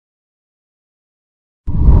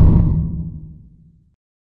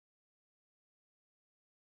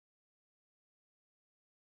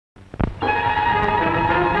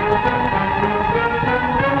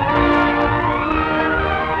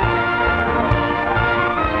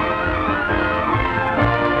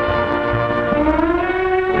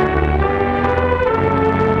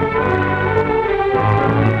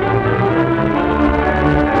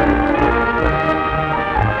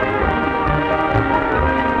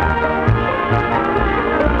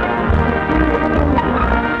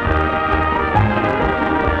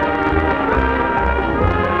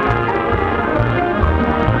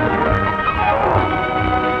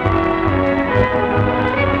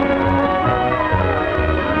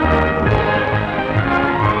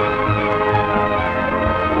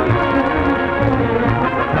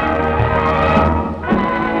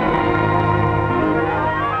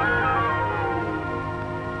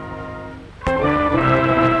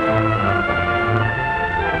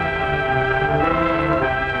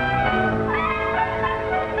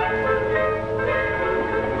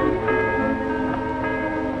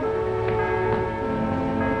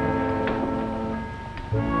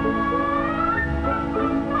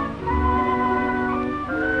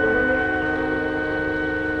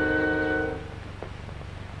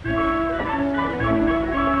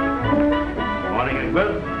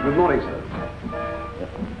Good morning, sir.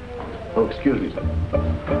 Oh, excuse me, sir.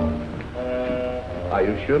 Are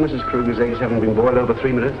you sure Mrs. Kruger's eggs haven't been boiled over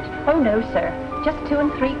 3 minutes? Oh, no, sir. Just 2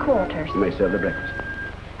 3/4. You may serve the breakfast.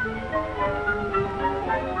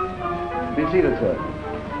 Be seated, sir.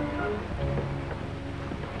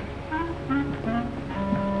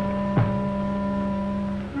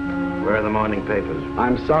 Where are the morning papers?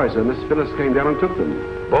 I'm sorry, sir. Miss Phyllis came down and took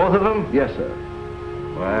them. Both of them? Yes, sir.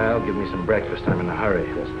 Well, give me some breakfast. I'm in a hurry.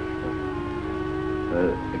 Yes, sir.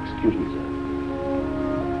 Excuse me, sir.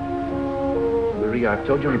 Marie, I've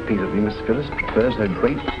told you repeatedly, Miss Phyllis prefers her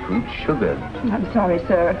grapefruit sugar. I'm sorry,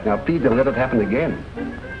 sir. Now, please don't let it happen again.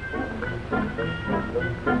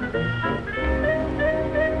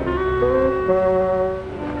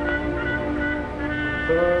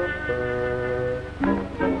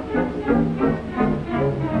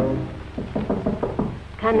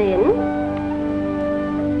 Come in.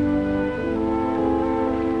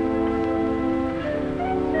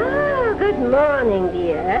 Oh, good morning,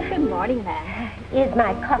 dear. Good morning, ma'am. Is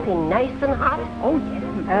my coffee nice and hot? Oh, yes,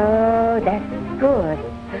 ma'am. Oh, that's good.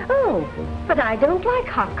 Oh, but I don't like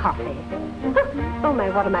hot coffee. Oh, my,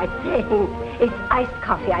 what am I saying? It's iced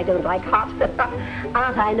coffee I don't like hot.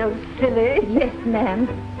 Aren't I no silly? Yes, ma'am.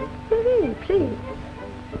 Really, please.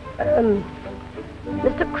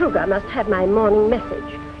 Mr. Kruger must have my morning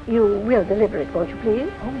message. You will deliver it, won't you,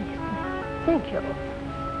 please? Oh, yes, ma'am. Thank you.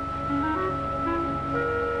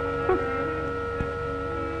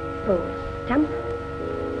 Oh, stump.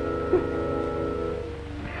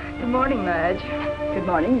 Good morning, Madge. Good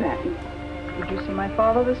morning, ma'am. Did you see my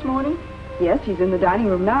father this morning? Yes, he's in the dining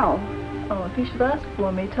room now. Oh, if he should ask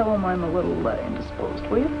for me, tell him I'm a little indisposed,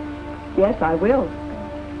 will you? Yes, I will.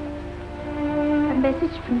 A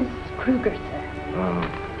message from Mrs. Kruger, sir. Oh.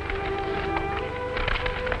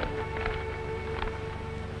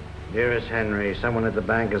 Dearest Henry, someone at the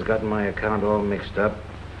bank has gotten my account all mixed up.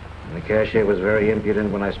 And the cashier was very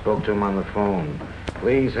impudent when I spoke to him on the phone.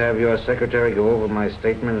 Please have your secretary go over my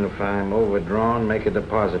statement, and if I'm overdrawn, make a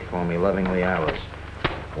deposit for me. Lovingly, Alice.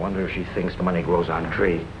 I wonder if she thinks money grows on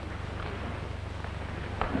tree.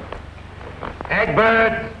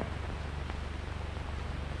 Egbert!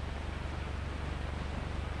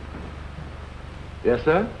 Yes,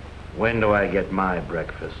 sir? When do I get my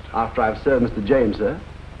breakfast? After I've served Mr. James, sir.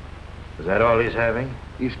 Is that all he's having?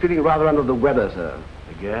 He's feeling rather under the weather, sir.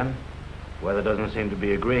 Again? Weather doesn't seem to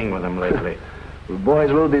be agreeing with him lately. Well,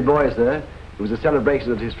 boys will be boys, sir. It was a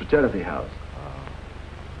celebration at his fraternity house.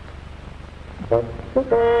 Dr.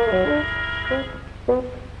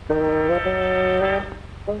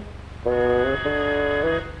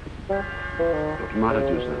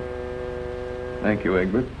 Montague, sir. Thank you,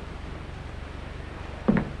 Egbert.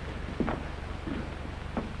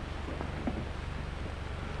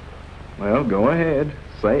 Well, go ahead.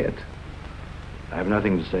 Say it. I have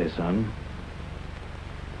nothing to say, son.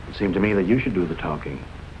 It seemed to me that you should do the talking.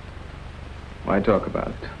 Why talk about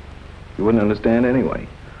it? You wouldn't understand anyway.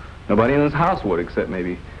 Nobody in this house would, except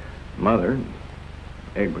maybe Mother and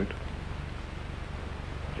Egbert.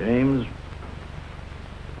 James,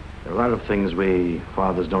 there are a lot of things we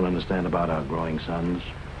fathers don't understand about our growing sons.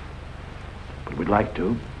 But we'd like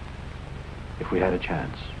to, if we had a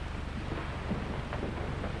chance.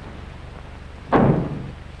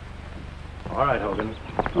 All right, Hogan.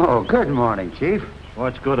 Oh, good morning, Chief.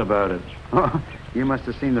 What's good about it? Oh, you must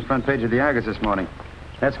have seen the front page of the Argus this morning.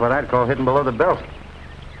 That's what I'd call hidden below the belt.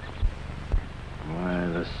 Why,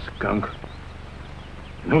 the skunk.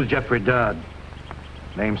 And who's Jeffrey Dodd?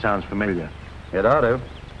 Name sounds familiar. It ought to.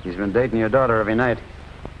 He's been dating your daughter every night.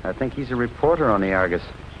 I think he's a reporter on the Argus.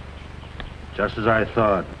 Just as I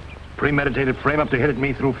thought. Premeditated frame-up to hit at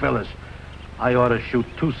me through Phyllis. I ought to shoot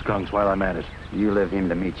 2 skunks while I'm at it. You leave him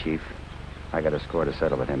to me, Chief. I got a score to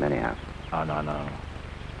settle with him anyhow. Oh, no.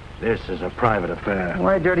 This is a private affair.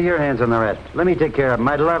 Why dirty your hands on the rat? Let me take care of him.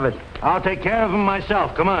 I'd love it. I'll take care of him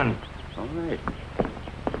myself. Come on. All right.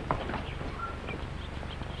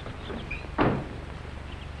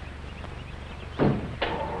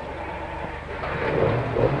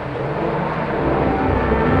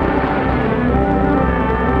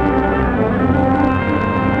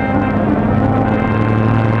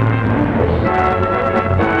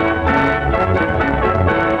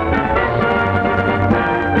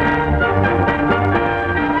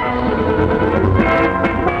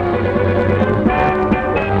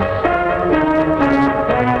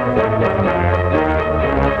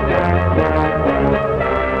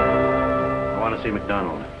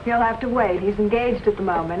 McDonald. You'll have to wait. He's engaged at the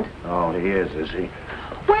moment. Oh, he is he?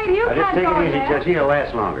 Wait, you Just can't take go it easy, there. Judge. He'll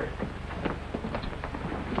last longer.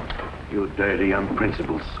 You dirty,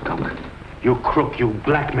 unprincipled skunk. You crook, you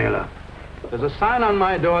blackmailer. There's a sign on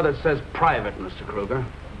my door that says private, Mr. Kruger.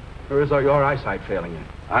 Or is your eyesight failing you?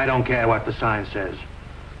 I don't care what the sign says.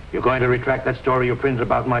 You're going to retract that story you printed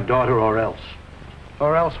about my daughter or else.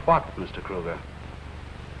 Or else what, Mr. Kruger?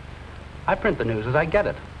 I print the news as I get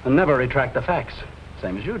it and never retract the facts,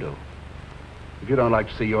 same as you do. If you don't like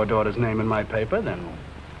to see your daughter's name in my paper, then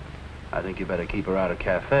I think you better keep her out of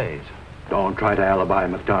cafes. Don't try to alibi,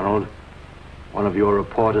 McDonald. One of your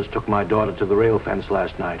reporters took my daughter to the rail fence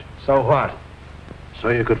last night. So what? So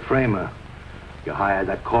you could frame her. You hired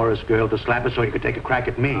that chorus girl to slap her so you could take a crack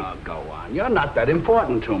at me. Oh, go on. You're not that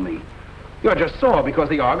important to me. You're just sore because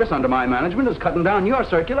the Argus under my management is cutting down your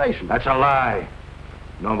circulation. That's a lie.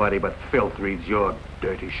 Nobody but filth reads your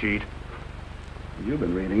dirty sheet. You've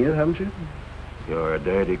been reading it, haven't you? You're a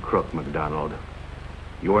dirty crook, McDonald.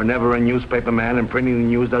 You were never a newspaper man, and printing the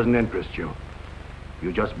news doesn't interest you.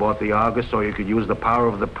 You just bought the Argus so you could use the power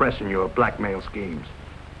of the press in your blackmail schemes.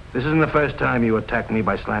 This isn't the first time you attacked me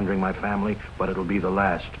by slandering my family, but it'll be the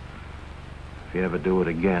last. If you ever do it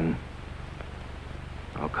again,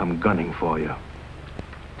 I'll come gunning for you.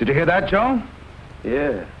 Did you hear that, Joe?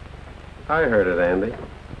 Yeah, I heard it, Andy.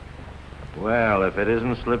 Well, if it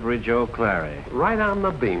isn't Slippery Joe Clary. Right on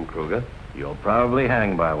the beam, Kruger. You'll probably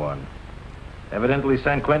hang by one. Evidently,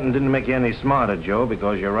 San Quentin didn't make you any smarter, Joe,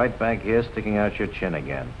 because you're right back here sticking out your chin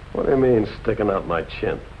again. What do you mean, sticking out my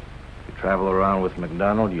chin? If you travel around with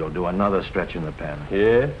McDonald, you'll do another stretch in the pen.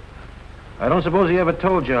 Yeah? I don't suppose he ever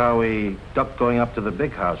told you how he ducked going up to the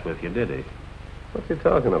big house with you, did he? What's he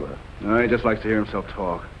talking about? No, he just likes to hear himself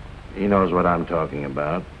talk. He knows what I'm talking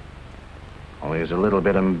about. Only he's a little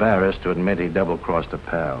bit embarrassed to admit he double-crossed a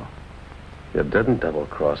pal. You didn't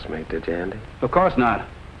double-cross me, did you, Andy? Of course not.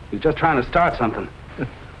 He's just trying to start something.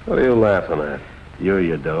 What are you laughing at?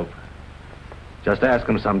 You dope. Just ask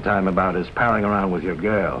him sometime about his palling around with your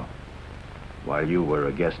girl while you were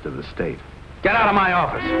a guest of the state. Get out of my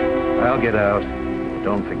office. I'll get out.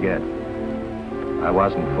 Don't forget, I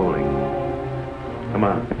wasn't fooling. Come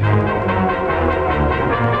on.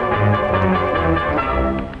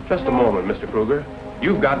 Just a moment, Mr. Kruger.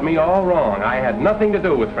 You've got me all wrong. I had nothing to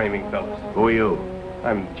do with framing Phyllis. Who are you?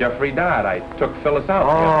 I'm Jeffrey Dodd. I took Phyllis out.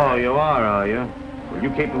 Oh, you are you? Well, you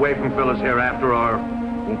keep away from Phyllis hereafter, or it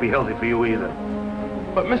won't be healthy for you either.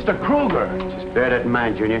 But Mr. Kruger... Just bear that in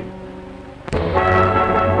mind, Junior.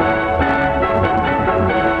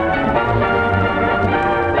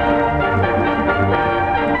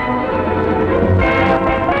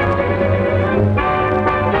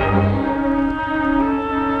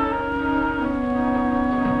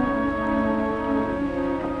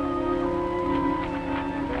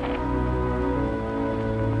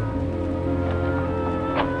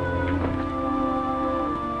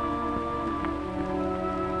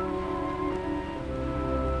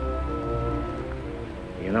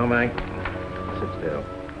 You know, Mike, sit still.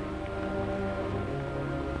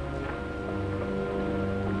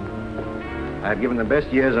 I've given the best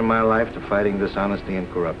years of my life to fighting dishonesty and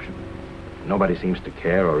corruption. Nobody seems to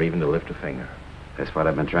care or even to lift a finger. That's what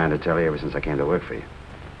I've been trying to tell you ever since I came to work for you.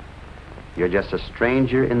 You're just a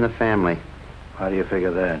stranger in the family. How do you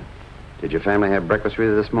figure that? Did your family have breakfast with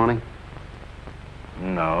you this morning?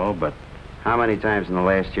 No, but How many times in the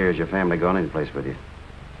last year has your family gone any place with you?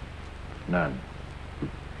 none.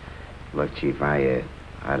 Look, Chief, I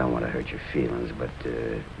don't want to hurt your feelings, but...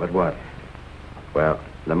 But what? Well,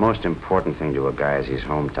 the most important thing to a guy is his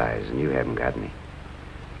home ties, and you haven't got any.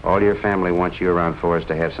 All your family wants you around for is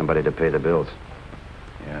to have somebody to pay the bills.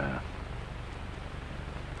 Yeah.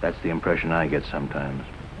 That's the impression I get sometimes.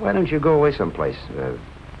 Why don't you go away someplace?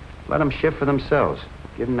 Let them shift for themselves.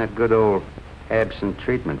 Give them that good old absent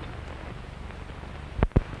treatment.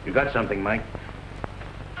 You got something, Mike?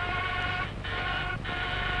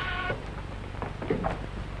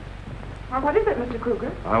 Well, what is it, Mr.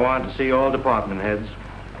 Kruger? I want to see all department heads.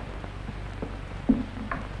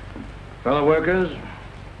 Fellow workers,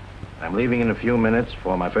 I'm leaving in a few minutes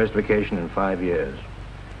for my first vacation in 5 years.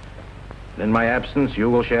 In my absence, you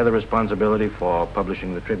will share the responsibility for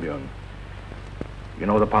publishing the Tribune. You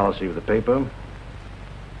know the policy of the paper.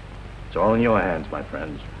 It's all in your hands, my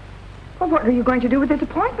friends. Well, what are you going to do with this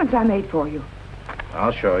appointments I made for you?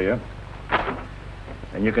 I'll show you.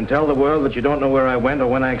 And you can tell the world that you don't know where I went or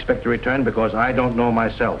when I expect to return, because I don't know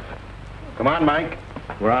myself. Come on, Mike.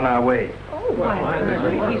 We're on our way.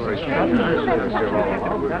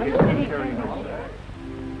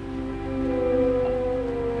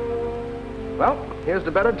 Well, here's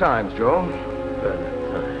the better times, Joe.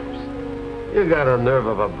 Better times. You got a nerve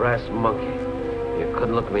of a brass monkey. You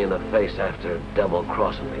couldn't look me in the face after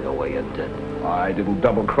double-crossing me the way you did. I didn't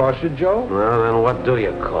double-cross you, Joe. Well, then what do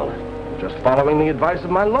you call it? Just following the advice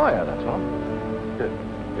of my lawyer, that's all.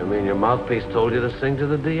 You mean your mouthpiece told you to sing to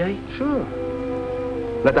the DA? Sure.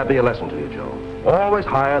 Let that be a lesson to you, Joe. Always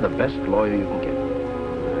hire the best lawyer you can get.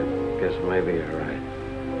 I guess maybe you're right.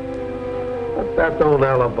 But that don't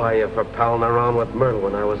alibi you for palling around with Myrtle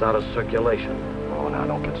when I was out of circulation. Oh, now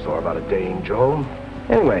don't get sore about a dame, Joe.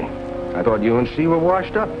 Anyway, I thought you and she were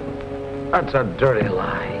washed up. That's a dirty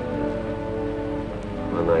lie.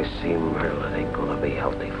 When I see Myrtle, it ain't gonna be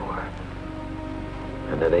healthy for her.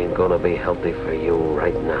 And it ain't gonna be healthy for you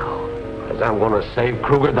right now. Because I'm gonna save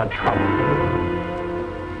Kruger the trouble.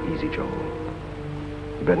 Easy, Joe.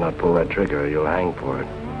 You better not pull that trigger or you'll hang for it.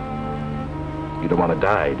 You don't want to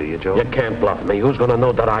die, do you, Joe? You can't bluff me. Who's gonna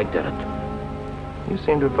know that I did it? You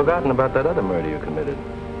seem to have forgotten about that other murder you committed.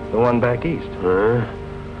 The one back east. Huh?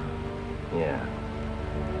 Yeah.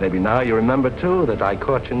 Maybe now you remember, too, that I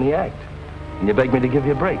caught you in the act. And you begged me to give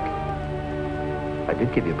you a break. I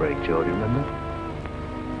did give you a break, Joe, do you remember?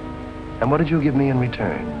 And what did you give me in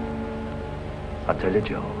return? I'll tell you,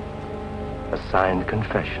 Joe. A signed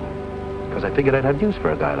confession. Because I figured I'd have use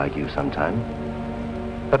for a guy like you sometime.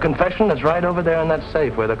 A confession that's right over there in that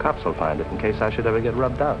safe where the cops will find it in case I should ever get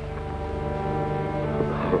rubbed out.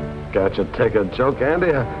 Got you take a joke,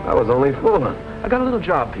 Andy? I was only fooling. I got a little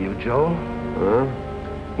job for you, Joe. Huh?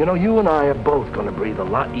 You know, you and I are both going to breathe a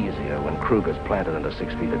lot easier when Kruger's planted under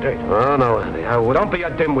 6 feet of dirt. Oh, no, Andy, I wouldn't. Don't be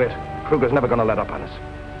a dimwit. Kruger's never going to let up on us.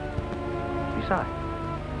 Besides,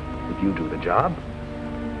 if you do the job,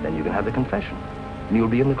 then you can have the confession. And you'll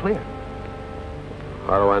be in the clear.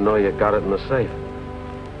 How do I know you got it in the safe?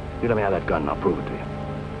 You let me have that gun and I'll prove it to you.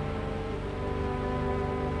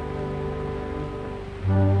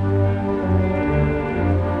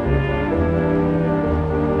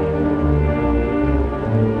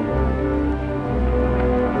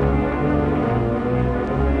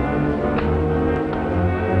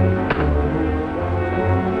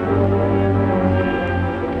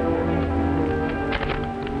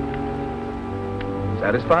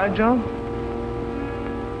 Satisfied, Joe?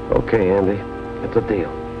 Okay, Andy. It's a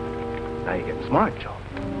deal. Now you're getting smart, Joe.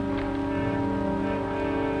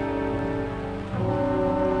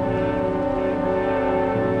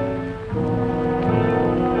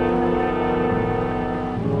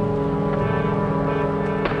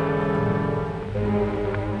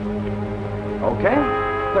 Okay,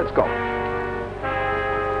 let's go.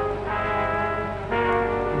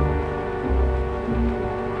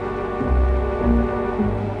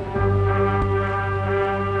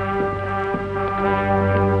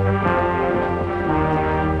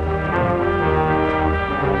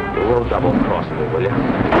 Double-cross me, will you?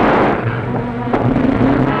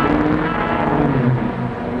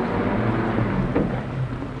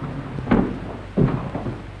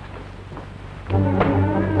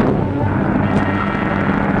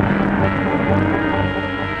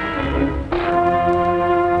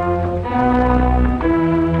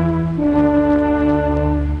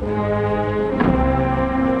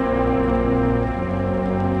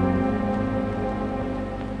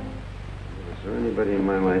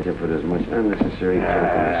 Put as much unnecessary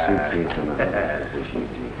junk in a suitcase on a fishing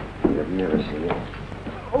team. I've never seen it.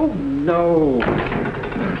 Oh, no.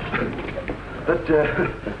 But,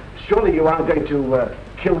 surely you aren't going to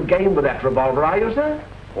kill game with that revolver, are you, sir?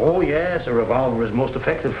 Oh, yes, a revolver is most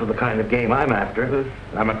effective for the kind of game I'm after.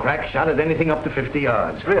 I'm a crack shot at anything up to 50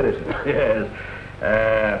 yards. Really, sir?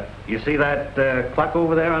 Yes. You see that clock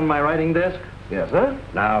over there on my writing desk? Yes, sir.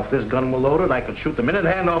 Now, if this gun were loaded, I could shoot the minute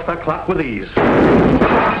hand off that clock with ease.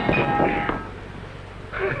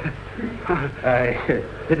 I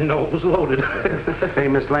didn't know it was loaded.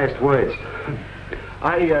 Famous last words.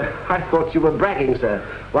 I thought you were bragging, sir.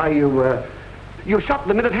 Why, you shot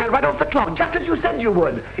the minute hand right off the clock, just as you said you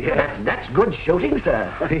would. Yeah. That's good shooting, sir.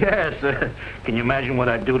 Yes. Can you imagine what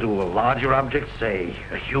I'd do to a larger object, say,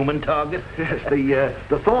 a human target? Yes,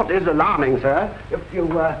 the thought is alarming, sir.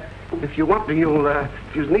 If you want me,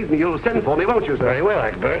 if you need me, you'll send for me, won't you, sir? Very well,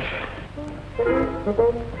 Egbert.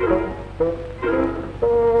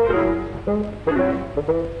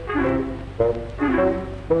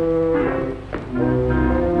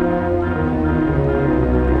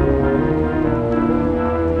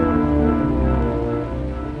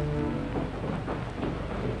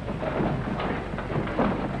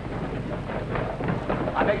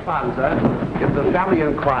 I beg pardon, sir. If the family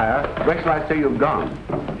inquire, where shall I say you've gone?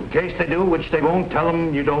 In case they do, which they won't, tell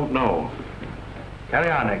them you don't know.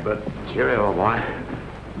 Carry on, Egbert. Cheerio, old boy.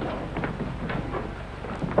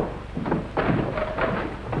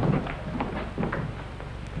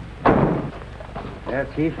 Yeah,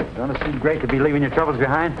 Chief. Don't it seem great to be leaving your troubles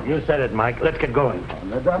behind? You said it, Mike. Let's get going. On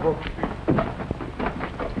the double.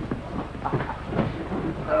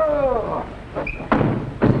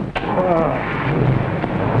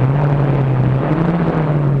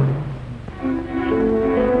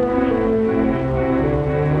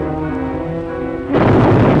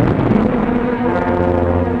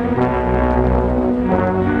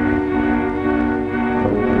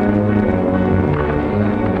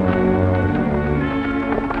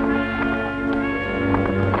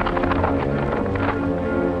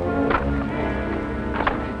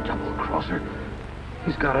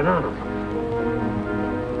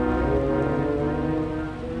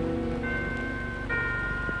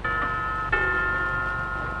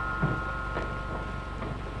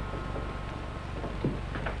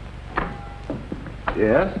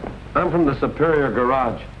 Yes? I'm from the Superior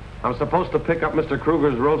Garage. I'm supposed to pick up Mr.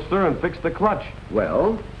 Kruger's roadster and fix the clutch.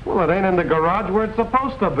 Well? Well, it ain't in the garage where it's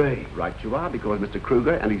supposed to be. Right you are, because Mr.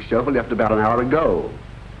 Kruger and his chauffeur left about an hour ago.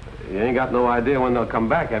 You ain't got no idea when they'll come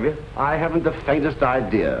back, have you? I haven't the faintest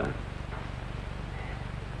idea.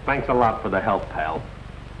 Thanks a lot for the help, pal.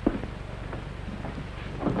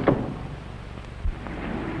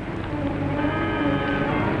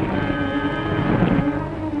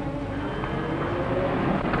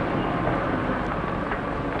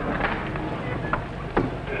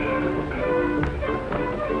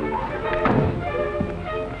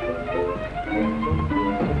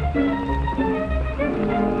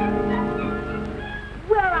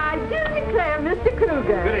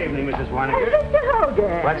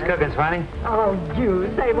 What's cooking, Swanee? Oh, you,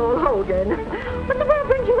 same old Hogan. What the world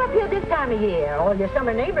brings you up here this time of year? All your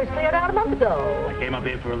summer neighbors cleared out a month ago. I came up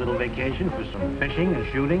here for a little vacation, for some fishing and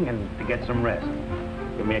shooting, and to get some rest.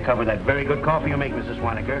 Give me a cup of that very good coffee you make, Mrs.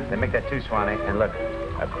 Swaniker. They make that too, Swanee. And look,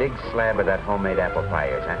 a big slab of that homemade apple pie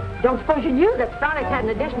is, huh? Don't suppose you knew that Sonic had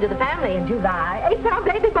an addition to the family in July. 8-pound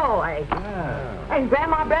baby boy. Oh. And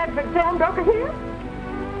Grandma Bradford broker here.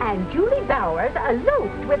 And Julie Bowers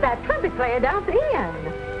eloped with that trumpet player down at the end.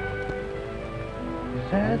 Is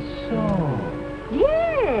that so?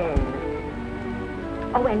 Yes.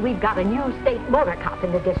 Oh, and we've got a new state motor cop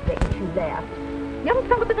in the district who left. Young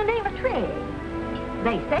fellow by the name of Trigg.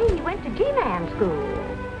 They say he went to G-Man school.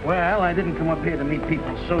 Well, I didn't come up here to meet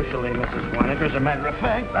people socially, Mrs. Swaniker. As a matter of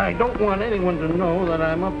fact, I don't want anyone to know that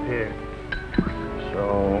I'm up here.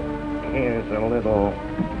 So, here's a little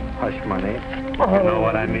hush money. Oh, you know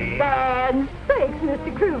what I mean. Bad sakes,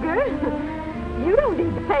 Mr. Kruger. You don't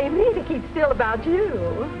need to pay me to keep still about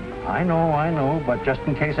you. I know, but just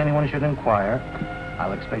in case anyone should inquire,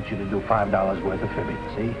 I'll expect you to do $5 worth of fibbing,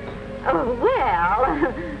 see? Oh,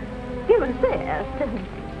 well, you insist.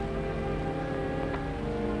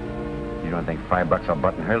 You don't think $5 will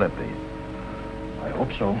button her lip, do you? I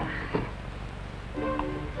hope so.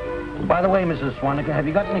 By the way, Mrs. Swaniker, have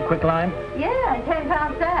you got any quicklime? Yeah,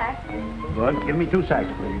 10-pound sack. Good. Give me 2 sacks,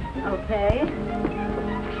 please. Okay.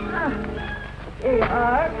 Here you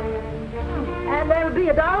are. And there'll be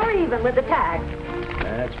 $1 even with the tax.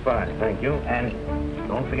 That's fine, thank you. And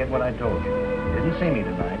don't forget what I told you. Didn't see me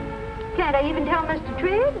tonight. Can't I even tell Mr.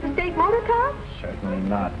 Trigg, the state motor cop? Certainly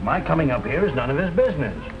not. My coming up here is none of his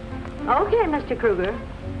business. Okay, Mr. Kruger.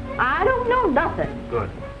 I don't know nothing. Good.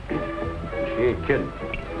 She ain't kidding.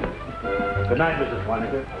 Good night, Mrs.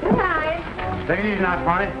 Swaniker. Good night. Take it easy now,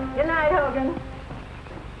 Swanee. Good night, Hogan.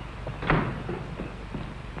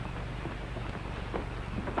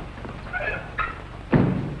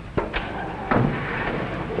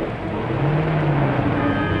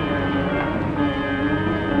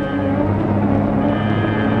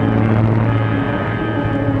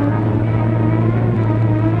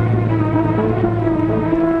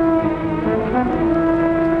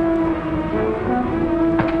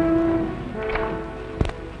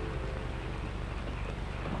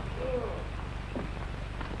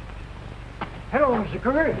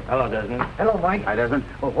 Hello, Desmond. Hello, Mike. Hi, Desmond.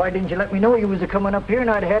 Well, why didn't you let me know you was coming up here and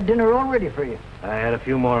I'd had dinner all ready for you? I had a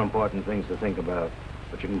few more important things to think about.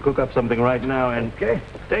 But you can cook up something right now and... Okay.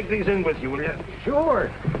 Take these in with you, will you? Sure.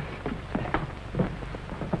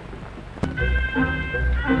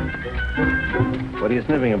 What are you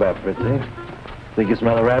sniffing about, Fritzy? Think you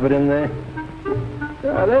smell a rabbit in there?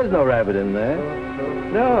 No, there's no rabbit in there.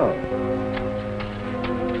 No.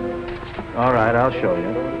 All right, I'll show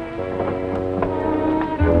you.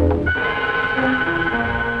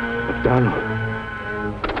 McDonald.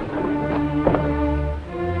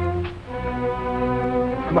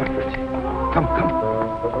 Come on, Fritzy. Come.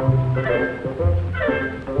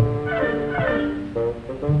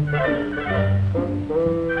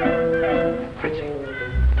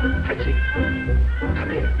 Fritzy. Come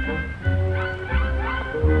here.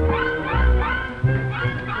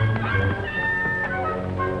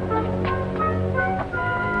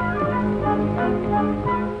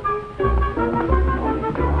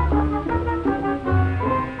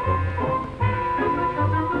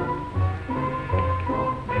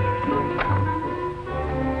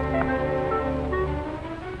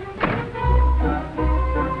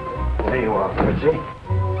 There you are, Fritzy.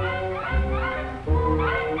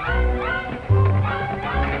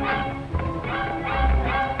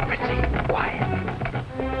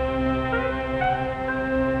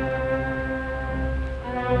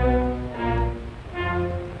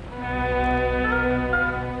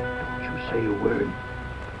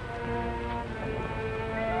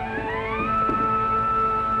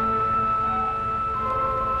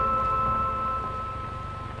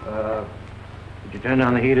 turned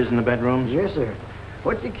on the heaters in the bedrooms? Yes, sir.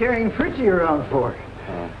 What's you carrying Fritzy around for?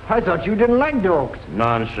 I thought you didn't like dogs.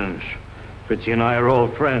 Nonsense. Fritzy and I are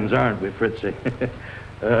old friends, aren't we, Fritzy?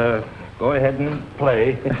 Go ahead and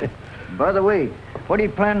play. By the way, what are you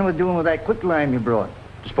planning with doing with that quicklime you brought?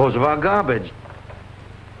 Dispose of our garbage.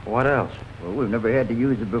 What else? Well, we've never had to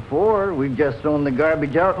use it before. We've just thrown the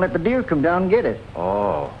garbage out and let the deer come down and get it.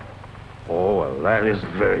 Oh, well, that is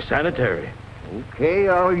very sanitary. Okay,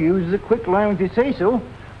 I'll use the quicklime if you say so.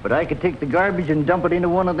 But I could take the garbage and dump it into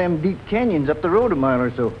one of them deep canyons up the road a mile or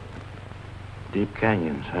so. Deep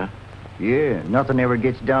canyons, huh? Yeah, nothing ever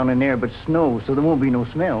gets down in there but snow, so there won't be no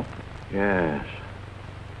smell. Yes.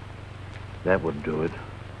 That would do it.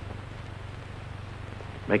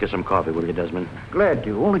 Make us some coffee, will you, Desmond? Glad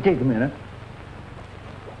to. Only take a minute.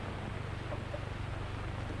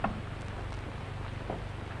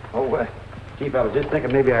 Oh, Chief, I was just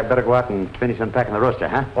thinking maybe I'd better go out and finish unpacking the roaster,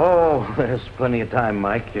 huh? Oh, there's plenty of time,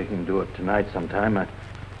 Mike. You can do it tonight sometime.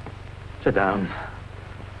 Sit down.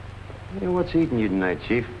 Hey, what's eating you tonight,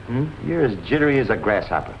 Chief? You're as jittery as a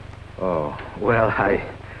grasshopper. Oh, well,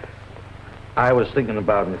 I was thinking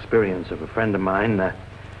about an experience of a friend of mine.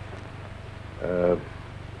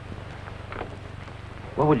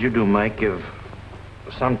 What would you do, Mike, if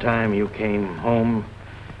sometime you came home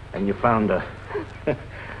and you found a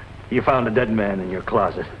dead man in your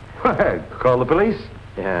closet? Call the police?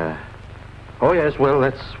 Yeah. Oh, yes, well,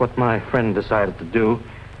 that's what my friend decided to do,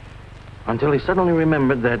 until he suddenly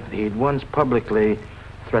remembered that he'd once publicly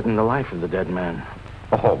threatened the life of the dead man.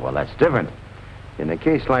 Oh, well, that's different. In a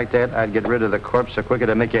case like that, I'd get rid of the corpse so quick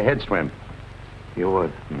it'd make your head swim. You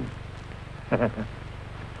would?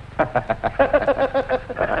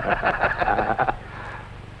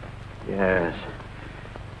 Yes.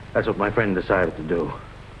 That's what my friend decided to do.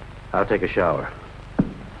 I'll take a shower.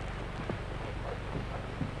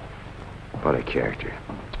 What a character.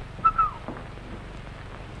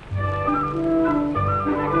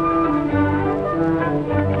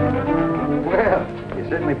 Well, you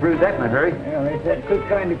certainly brewed that in a hurry. Well, it's that quick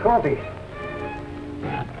kind of coffee.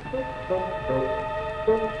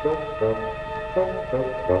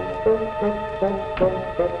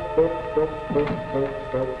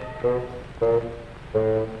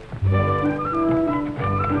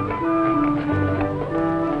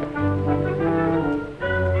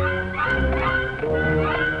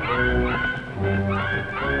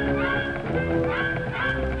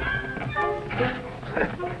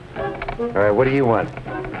 All right, what do you want?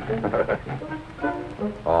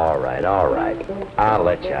 All right. I'll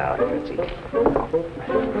let you out, Fritzy.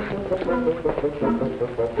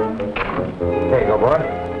 There you go, boy.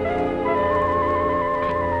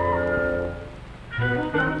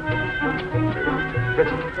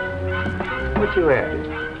 Fritzy, what you after?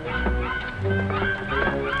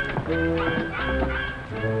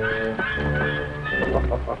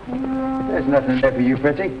 There's nothing there for you,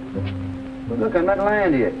 Fritzy. Look, I'm not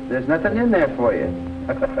lying to you. There's nothing in there for you.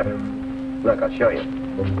 Look, I'll show you.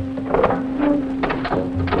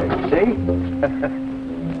 See?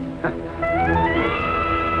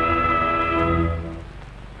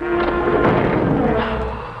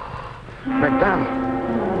 McDonald.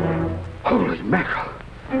 Holy mackerel.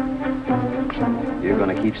 You're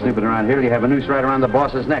going to keep snooping around here till you have a noose right around the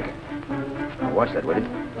boss's neck. Now watch that, will you?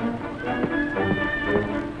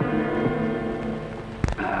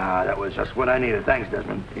 That was just what I needed. Thanks,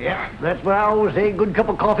 Desmond. Yeah, that's what I always say. Good cup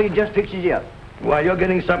of coffee just fixes you up. While you're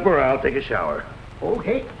getting supper, I'll take a shower.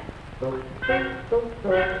 Okay. Boy,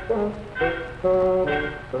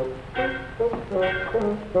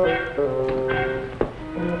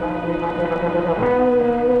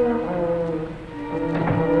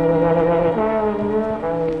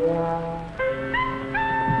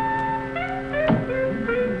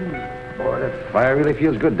 that fire really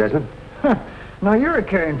feels good, Desmond. Now you're a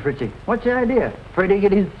carrying Fritzy. What's the idea? Afraid he'd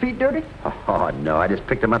get his feet dirty? Oh, no. I just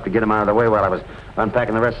picked him up to get him out of the way while I was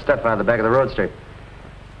unpacking the rest of the stuff out of the back of the roadster.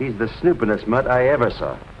 He's the snoopingest mutt I ever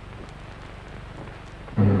saw.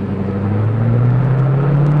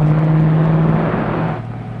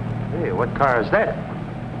 Hey, what car is that?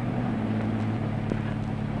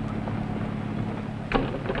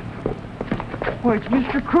 Well, it's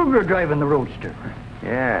Mr. Kruger driving the roadster.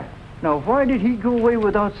 Yeah. Now, why did he go away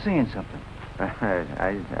without saying something? I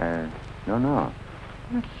don't know.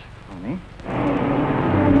 That's funny.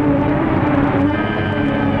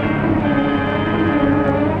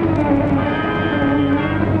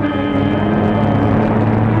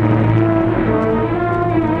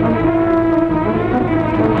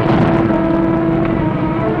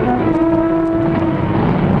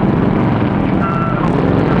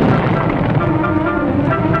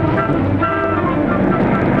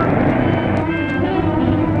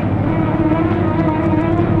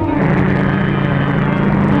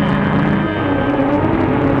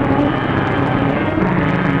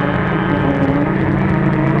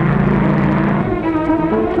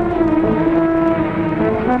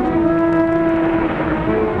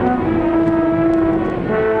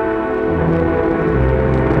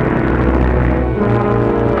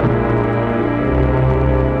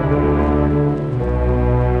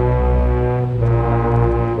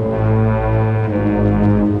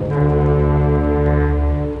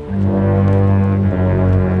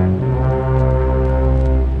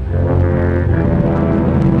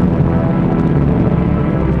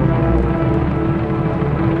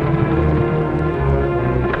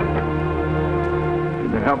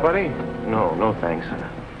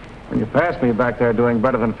 When you passed me back there doing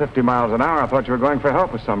better than 50 miles an hour, I thought you were going for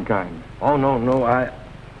help of some kind. Oh, no.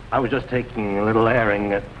 I was just taking a little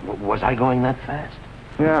airing. Was I going that fast?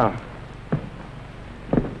 Yeah.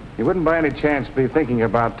 You wouldn't by any chance be thinking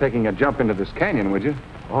about taking a jump into this canyon, would you?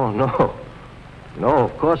 Oh, no. No,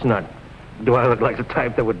 of course not. Do I look like the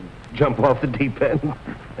type that would jump off the deep end?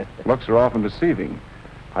 Looks are often deceiving.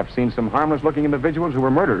 I've seen some harmless-looking individuals who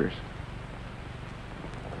were murderers.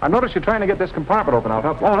 I noticed you're trying to get this compartment open. I'll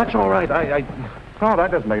help you. Oh, that's all right. No, that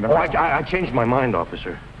doesn't make no sense. I changed my mind,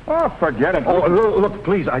 officer. Oh, forget it. Oh, look,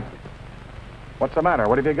 please, What's the matter?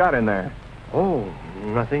 What have you got in there? Oh,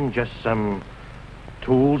 nothing. Just some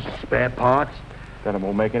tools, spare parts. Then it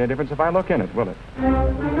won't make any difference if I look in it, will it?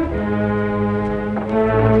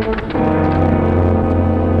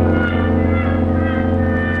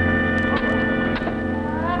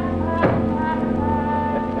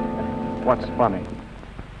 What's funny?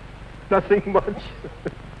 Nothing much.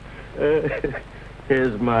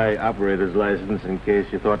 Here's my operator's license in case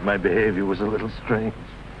you thought my behavior was a little strange.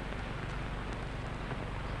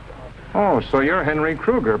 Oh, so you're Henry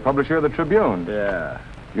Kruger, publisher of the Tribune. Yeah.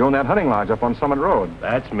 You own that hunting lodge up on Summit Road.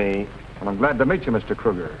 That's me. And I'm glad to meet you, Mr.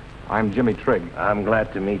 Kruger. I'm Jimmy Trigg. I'm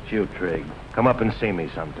glad to meet you, Trigg. Come up and see me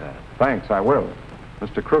sometime. Thanks, I will.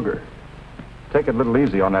 Mr. Kruger, take it a little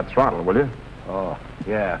easy on that throttle, will you? Oh,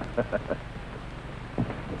 yeah.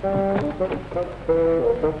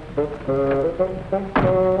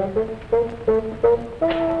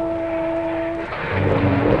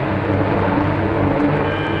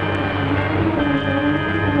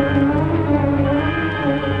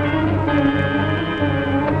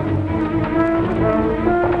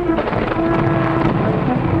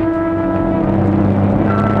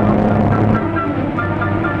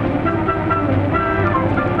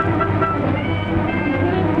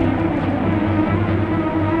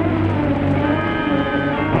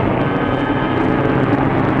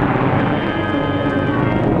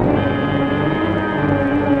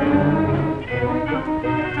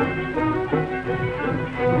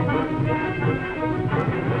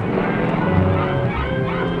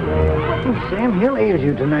 Sam, he'll airs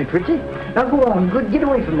you tonight, Fritzy. Now go on, good. Get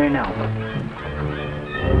away from there now.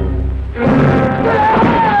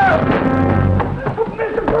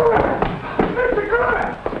 Mr. Kruger! Mr.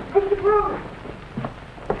 Kruger! Mr. Kruger!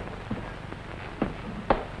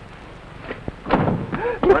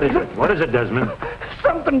 What is it? What is it, Desmond?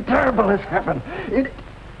 Something terrible has happened.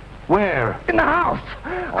 Where? In the house.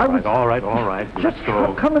 All right. Just Let's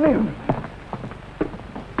go. coming in.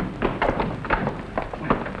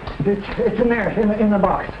 It's in there, in the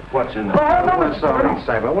box. What's in there? Oh, no, What's all right,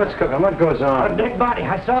 Cyber? What's cooking? What goes A on? dead body.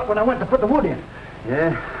 I saw it when I went to put the wood in.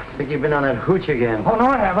 Yeah? I think you've been on that hooch again. Oh, no,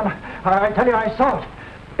 I haven't. I tell you, I saw it.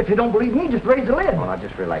 If you don't believe me, just raise the lid. Oh, now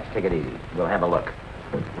just relax. Take it easy. We'll have a look.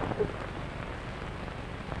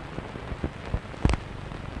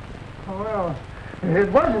 Oh, well,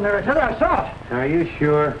 it was in there. I tell you, I saw it. Are you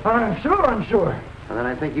sure? I'm sure. Well, then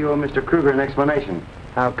I think you owe Mr. Kruger an explanation.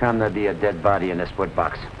 How come there'd be a dead body in this wood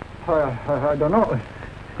box? I don't know.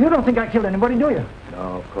 You don't think I killed anybody, do you?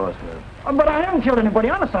 No, of course not. But I haven't killed anybody.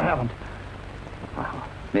 Honest, I haven't. Oh,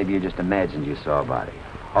 maybe you just imagined you saw a body.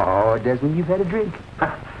 Oh, Desmond, you've had a drink.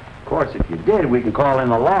 Of course, if you did, we can call in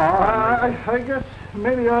the law. I guess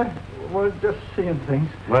maybe I was just seeing things.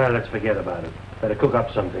 Well, let's forget about it. Better cook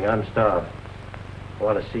up something. I'm starved. I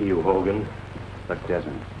want to see you, Hogan. Look,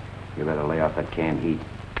 Desmond, you better lay off that canned heat.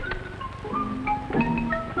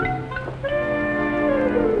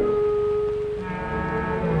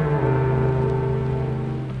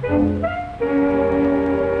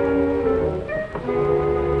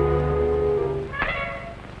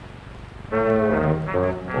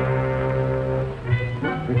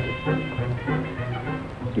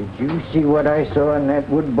 Did you see what I saw in that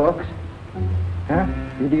wood box? Huh?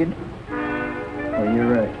 You did? Well,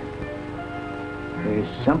 you're right.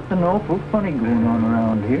 There's something awful funny going on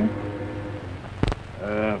around here.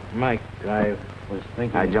 Mike, I was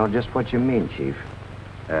thinking... I don't just what you mean, Chief.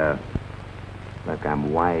 Look,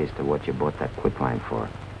 I'm wise to what you bought that quicklime for.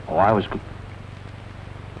 Oh, I was...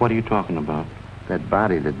 What are you talking about? That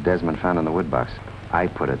body that Desmond found in the wood box. I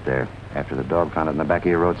put it there after the dog found it in the back of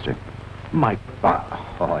your roadster. Mike...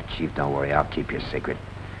 Oh, Chief, don't worry. I'll keep your secret.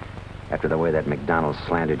 After the way that McDonald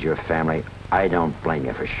slandered your family, I don't blame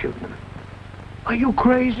you for shooting him. Are you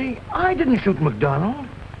crazy? I didn't shoot McDonald.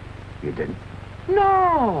 You didn't?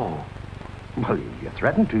 No. Well, you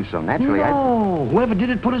threatened to, so naturally No. Whoever did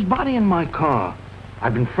it put his body in my car.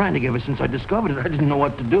 I've been frantic ever since I discovered it. I didn't know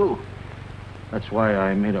what to do. That's why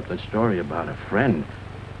I made up that story about a friend.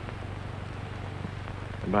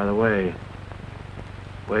 And by the way,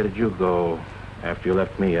 where did you go After you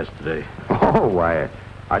left me yesterday. Oh, why,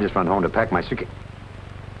 I just run home to pack my suitcase.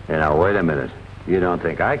 Hey, now, wait a minute. You don't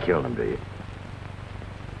think I killed him, do you?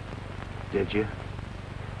 Did you?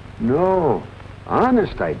 No.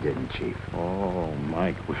 Honest, I didn't, Chief. Oh,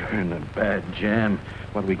 Mike, we're in a bad jam.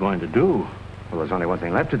 What are we going to do? Well, there's only one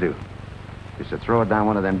thing left to do. Is to throw it down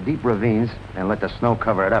one of them deep ravines and let the snow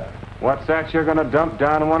cover it up. What's that you're gonna dump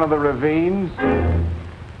down one of the ravines?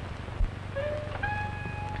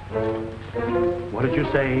 What did you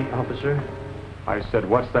say, officer? I said,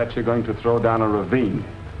 what's that you're going to throw down a ravine?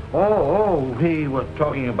 Oh, we were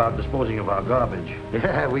talking about disposing of our garbage.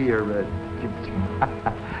 Yeah, we are,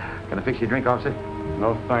 Can I fix you a drink, officer?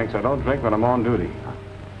 No, thanks. I don't drink when I'm on duty.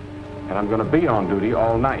 And I'm gonna be on duty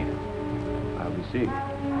all night. I'll be seeing you.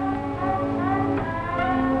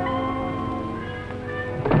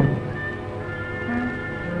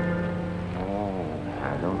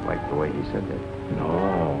 I don't like the way he said that.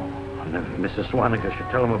 No. And then Mrs. Swaniger should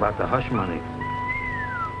tell him about the hush money.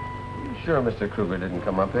 You sure Mr. Kruger didn't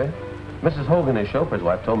come up here? Mrs. Hogan, his chauffeur's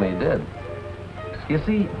wife, told me he did. You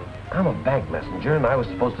see, I'm a bank messenger, and I was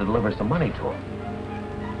supposed to deliver some money to him.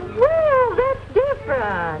 Well, that's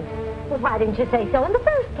different. Well, why didn't you say so in the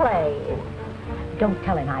first place? Don't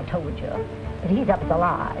tell him I told you. But he's up at the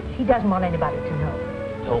lodge. He doesn't want anybody to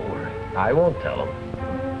know. Don't worry. I won't tell him.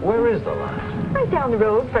 Where is the lodge? Right down the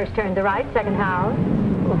road, first turn to right, second house.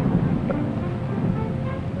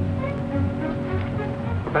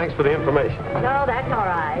 Thanks for the information. No, that's all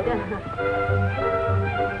right.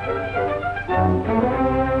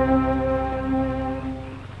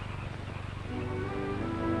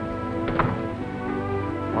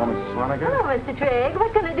 Oh, Mrs. Swaniger? Hello, Mr. Trigg.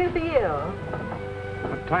 What can I do for you?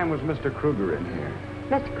 What time was Mr. Kruger in here?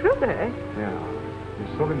 Mr. Kruger? Yeah. You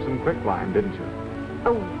sold him some quicklime, didn't you?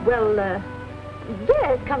 Oh, well,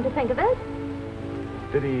 yes, come to think of it.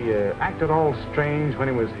 Did he act at all strange when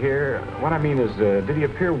he was here? What I mean is, did he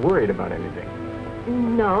appear worried about anything?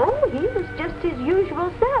 No, he was just his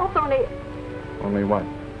usual self, only... Only what?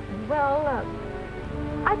 Well,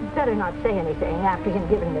 I'd better not say anything after him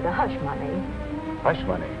giving me the hush money. Hush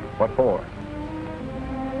money? What for?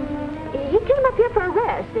 He came up here for a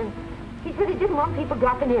rest, and he said he didn't want people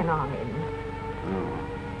dropping in on him. Oh.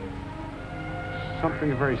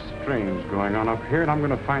 Something very strange going on up here, and I'm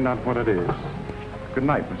going to find out what it is. Good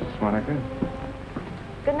night, Mrs. Swaniger.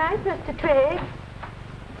 Good night, Mr. Trigg.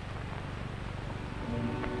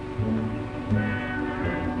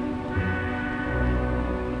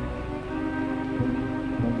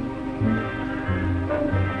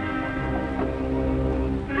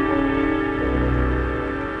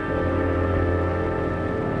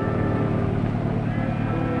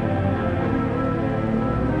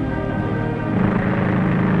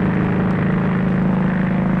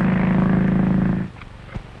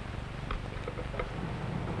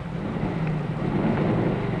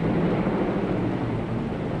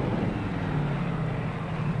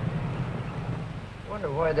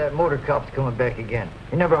 That motor cop's coming back again.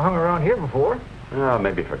 He never hung around here before. Oh,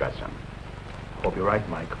 maybe forgot some. Hope you're right,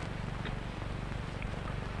 Mike.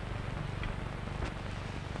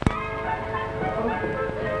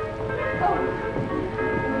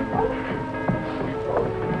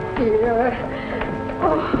 Dear.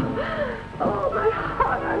 Oh, my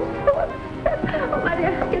heart. I'm so upset. Oh, my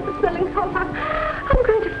dear, get the swelling off. I'm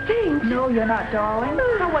going to faint. No, you're not, darling.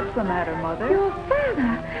 Now, what's the matter, Mother? Your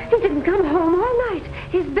father. He didn't come home all night.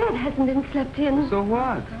 His bed hasn't been slept in. So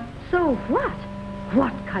what? So what?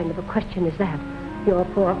 What kind of a question is that? Your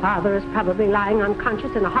poor father is probably lying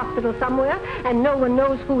unconscious in a hospital somewhere, and no one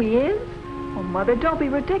knows who he is? Oh, Mother, don't be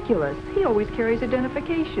ridiculous. He always carries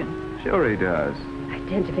identification. Sure he does.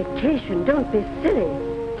 Identification? Don't be silly.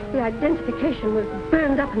 The identification was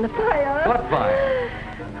burned up in the fire. What fire?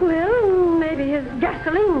 Well, maybe his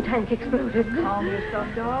gasoline tank exploded. Calm yourself,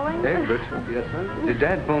 darling. Egbert. Yes, sir? Did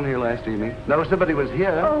Dad phone here last evening? No, somebody was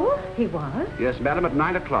here. Oh, he was? Yes, madam, at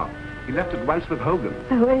 9 o'clock. He left at once with Hogan.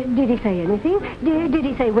 Oh, did he say anything? Did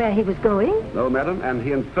he say where he was going? No, madam, and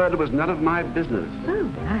he inferred it was none of my business. Oh,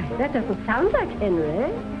 my, that doesn't sound like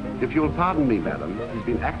Henry. If you'll pardon me, madam, he's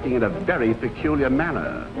been acting in a very peculiar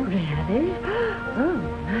manner. Really? Oh,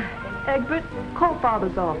 my. Egbert, call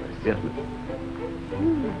Father's office. Yes, miss.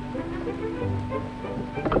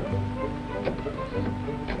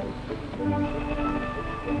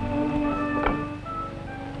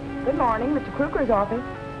 Good morning, Mr. Kruger's office.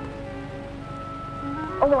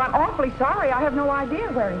 Oh, well, I'm awfully sorry. I have no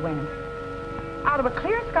idea where he went. Out of a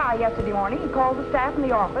clear sky yesterday morning, he called the staff in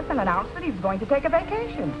the office and announced that he was going to take a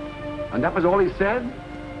vacation. And that was all he said?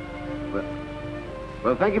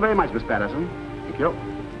 Well, thank you very much, Miss Patterson. Thank you.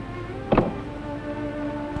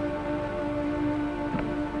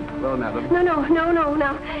 Well, madam. No.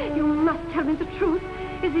 Now, you must tell me the truth.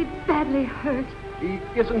 Is he badly hurt? He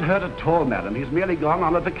isn't hurt at all, madam. He's merely gone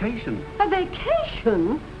on a vacation. A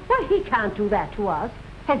vacation? Why, he can't do that to us.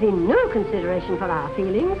 Has he no consideration for our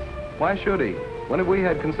feelings? Why should he? When have we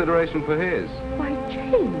had consideration for his? Why,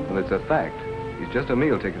 Jane. Well, it's a fact. He's just a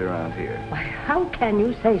meal ticket around here. Why, how can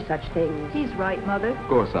you say such things? He's right, Mother. Of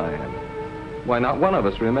course I am. Why, not one of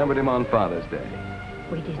us remembered him on Father's Day.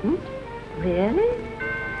 We didn't? Really?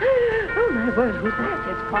 Oh, my word, who's that?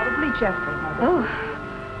 It's probably Jeffrey, Mother.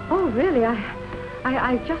 Oh, really?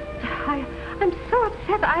 I'm so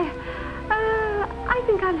upset. I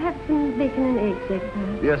think I'll have some bacon and eggs,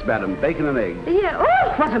 Egbert. Yes, madam, bacon and eggs. Yeah,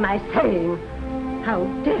 oh, what am I saying? How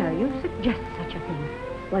dare you suggest such a thing?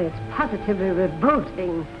 Why, it's positively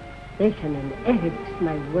revolting. Bacon and eggs,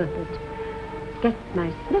 my word. Get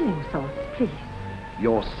my smelling salts, please.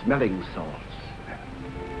 Your smelling salts.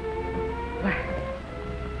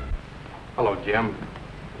 Hello, Jim.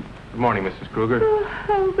 Good morning, Mrs. Kruger.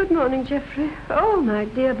 Oh, good morning, Jeffrey. Oh, my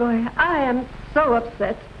dear boy, I am so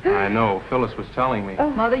upset. I know. Phyllis was telling me.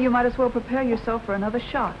 Mother, you might as well prepare yourself for another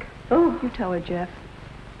shock. Oh. You tell her, Jeff.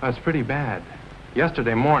 That's pretty bad.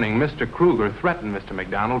 Yesterday morning, Mr. Kruger threatened Mr.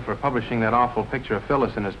 McDonald for publishing that awful picture of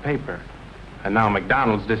Phyllis in his paper. And now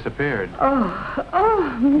McDonald's disappeared.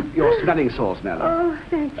 Oh. Your smelling salts, madam. Oh,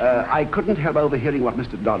 thank you. I couldn't help overhearing what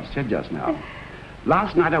Mr. Dodd said just now.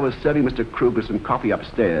 Last night I was serving Mr. Kruger some coffee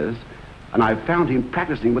upstairs, and I found him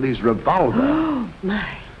practicing with his revolver. Oh,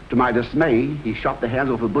 my. To my dismay, he shot the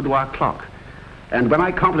hands off a boudoir clock. And when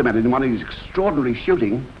I complimented him on his extraordinary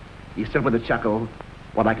shooting, he said with a chuckle,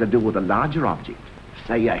 what I could do with a larger object.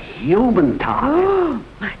 Say, a human target. Oh,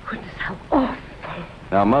 my goodness, how awful.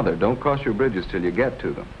 Now, Mother, don't cross your bridges till you get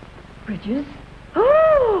to them. Bridges?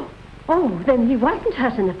 Oh, then he wasn't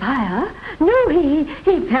hurt in the fire. No, he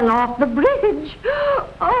fell off the bridge.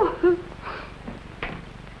 Oh.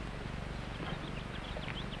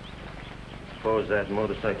 Suppose that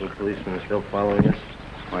motorcycle policeman is still following us?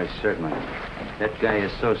 Why, certainly. That guy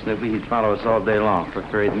is so snoopy, he'd follow us all day long for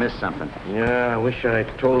fear he'd miss something. Yeah, I wish I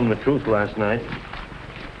told him the truth last night.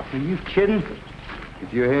 Are you kidding?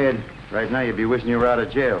 If you had, right now you'd be wishing you were out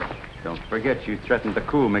of jail. Don't forget you threatened to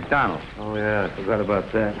cool McDonald. Oh, yeah, I forgot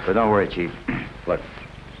about that. But don't worry, Chief. Look,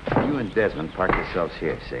 you and Desmond park yourselves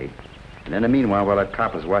here, see? And in the meanwhile, while that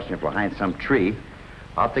cop is watching you behind some tree,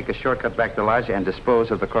 I'll take a shortcut back to Lodge and dispose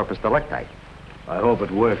of the corpus delicti. I hope it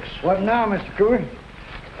works. What now, Mr. Kruger?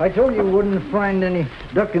 I told you wouldn't find any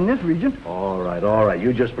duck in this region. All right.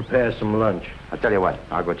 You just prepare some lunch. I'll tell you what,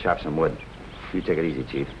 I'll go chop some wood. You take it easy,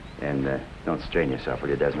 Chief. And don't strain yourself, will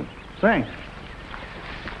you, Desmond? Thanks.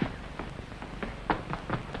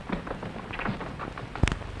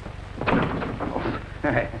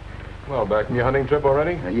 Well, back from your hunting trip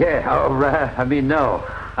already? No.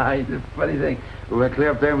 The funny thing, we went clear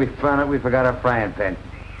up there and we found out we forgot our frying pan.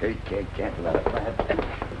 You can't let it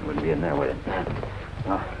fry. Wouldn't be in there with it.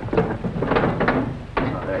 Oh,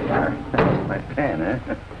 there you are. That's my pan,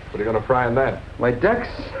 huh? What are you going to fry in that? Why, ducks.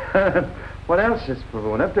 What else is we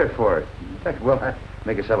went up there for? Well,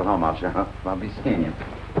 make yourself at home, officer. I'll be seeing you.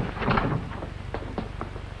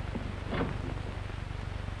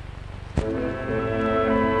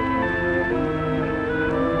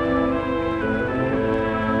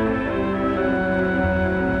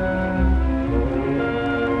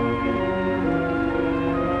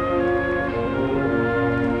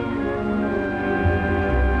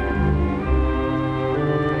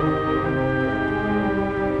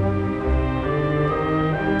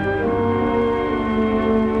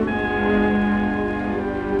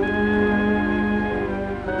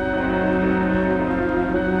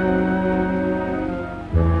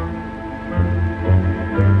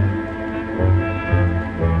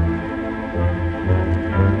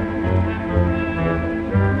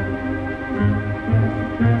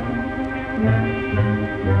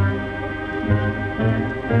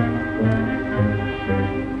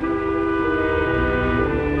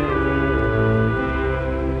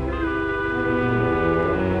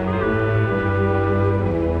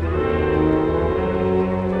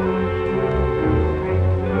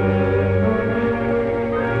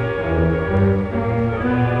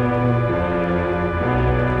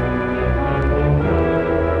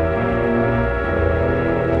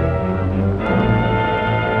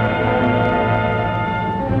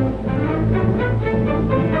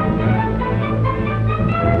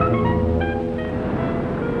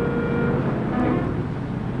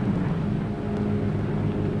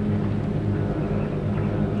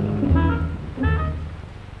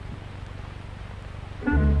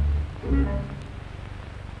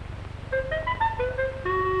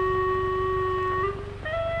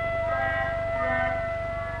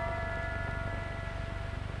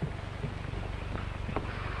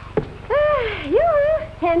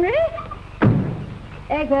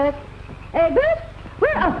 Egbert! Egbert?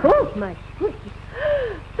 Where? Oh, my goodness.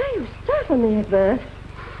 Now you startle me, Egbert.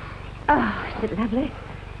 Oh, is it lovely?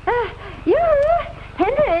 You,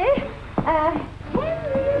 Henry.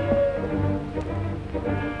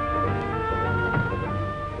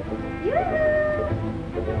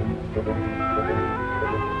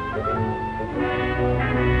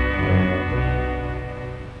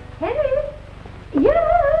 Henry.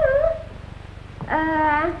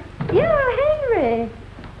 Henry.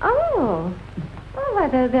 Oh. Oh, well,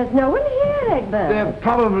 there's no one here, Egbert. They're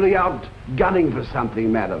probably out gunning for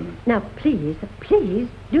something, madam. Now, please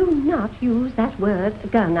do not use that word,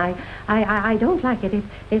 gun. I don't like it.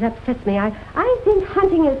 It upsets me. I think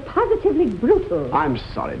hunting is positively brutal. I'm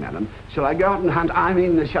sorry, madam. Shall I go out and hunt?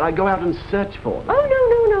 Shall I go out and search for them?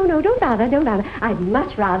 Oh, no. Don't bother. I'd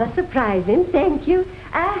much rather surprise him. Thank you.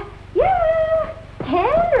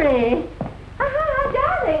 Henry.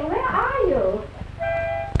 Darling, where are you?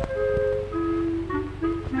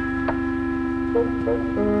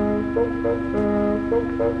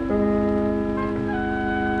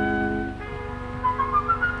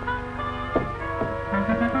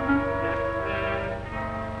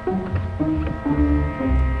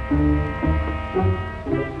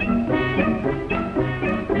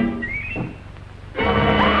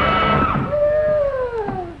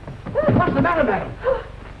 What's the matter, madam?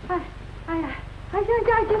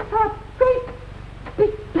 I just saw a great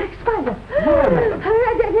big black spider.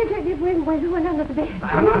 It went under the bed.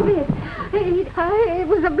 It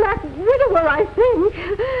was a black widower, I think.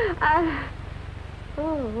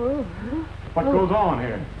 What goes on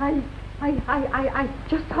here? I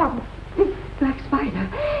just saw a big black spider.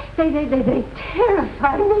 They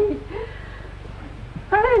terrify me.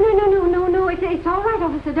 No, it's all right,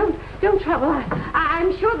 officer. Don't trouble.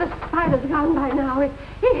 I'm sure the spider's gone by now.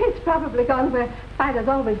 It's probably gone where spiders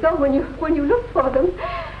always go when you look for them.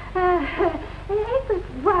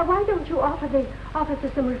 Why don't you offer the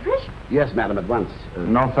officer some refreshment? Yes, madam, at once.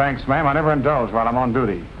 No thanks, ma'am. I never indulge while I'm on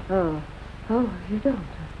duty. Oh, you don't.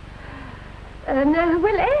 No,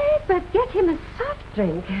 well, but get him a soft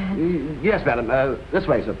drink. Yes, madam. This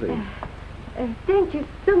way, sir, please. Thank you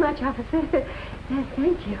so much, officer.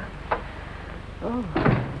 Thank you.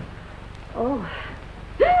 Oh.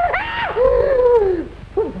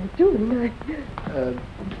 What am I doing?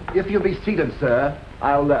 If you'll be seated, sir,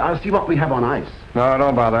 I'll see what we have on ice. No,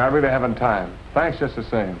 don't bother. I really haven't time. Thanks just the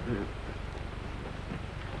same.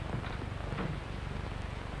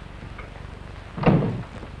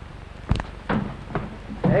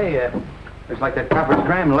 Hey, looks like that copper's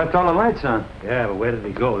crammed and left all the lights on. Yeah, but where did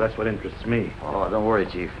he go? That's what interests me. Oh, don't worry,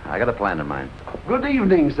 Chief. I got a plan in mind. Good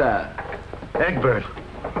evening, sir. Egbert,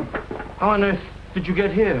 how on earth did you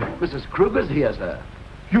get here? Mrs. Kruger's here, sir.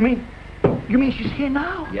 You mean she's here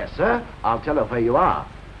now? Yes, sir. I'll tell her where you are.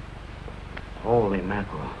 Holy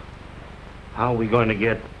mackerel. How are we going to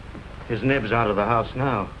get his nibs out of the house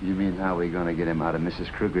now? You mean how are we going to get him out of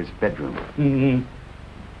Mrs. Kruger's bedroom? Mm-hmm.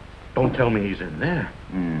 Don't tell me he's in there.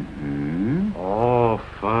 Mm-hmm. Oh,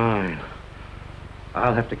 fine.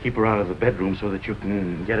 I'll have to keep her out of the bedroom so that you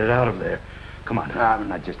can get it out of there. Come on.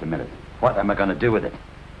 Not just a minute. What am I going to do with it?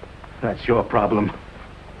 That's your problem.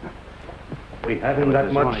 We haven't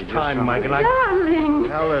that much time, Mike, and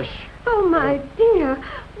Darling! Alice. Oh, my dear.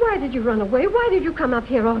 Why did you run away? Why did you come up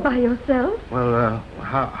here all by yourself? Well,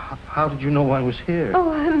 how did you know I was here?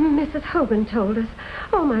 Oh, Mrs. Hogan told us.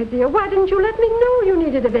 Oh, my dear, why didn't you let me know you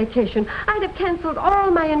needed a vacation? I'd have canceled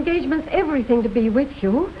all my engagements, everything to be with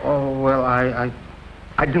you. Oh, well, I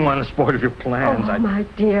didn't want to spoil your plans. Oh, my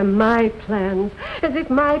dear, my plans. As if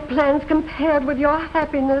my plans compared with your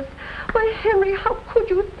happiness. Why, Henry, how could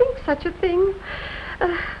you think such a thing?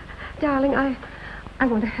 Darling, I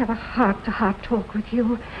want to have a heart-to-heart talk with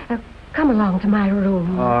you. Come along to my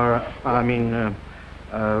room. I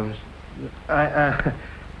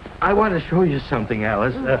want to show you something,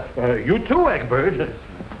 Alice. You too, Egbert.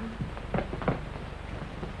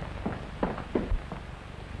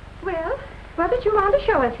 Well, what did you want to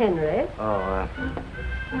show us, Henry?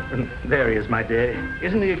 There he is, my dear.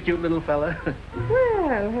 Isn't he a cute little fella?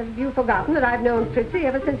 Well, have you forgotten that I've known Fritzy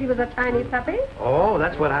ever since he was a tiny puppy? Oh,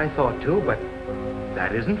 that's what I thought, too, but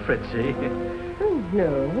that isn't Fritzy. Oh,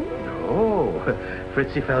 no. No.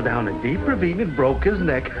 Fritzy fell down a deep ravine and broke his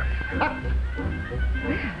neck. Well,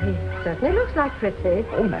 he certainly looks like Fritzy.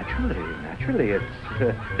 Oh, naturally. It's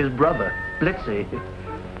his brother, Blitzy.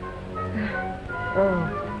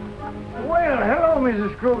 Oh. Well, hello,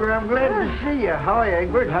 Mrs. Kruger. I'm glad to see you. Hi,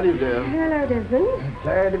 Egbert. How do you do? Hello, Desmond.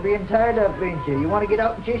 Tired of being tied up, ain't you? You want to get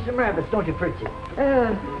out and chase some rabbits, don't you, Fritzy?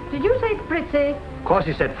 Did you say Fritzy? Of course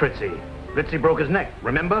he said Fritzy. Fritzy broke his neck,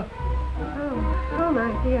 remember? Oh, Oh,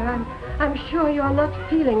 my dear, I'm sure you're not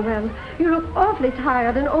feeling well. You look awfully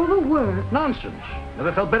tired and overworked. Nonsense.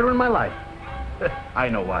 Never felt better in my life. I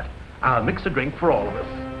know what. I'll mix a drink for all of us.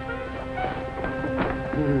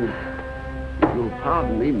 You'll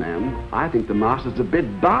pardon me, ma'am. I think the master's a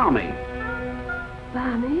bit balmy.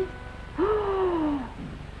 Balmy?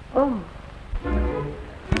 Oh.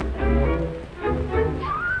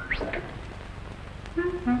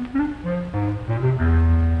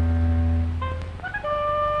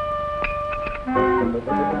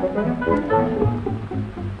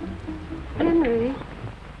 Henry?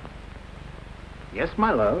 Yes,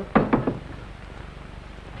 my love?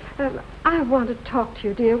 I want to talk to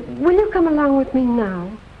you, dear. Will you come along with me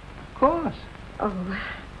now? Of course. Oh,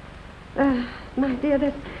 my dear,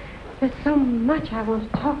 there's so much I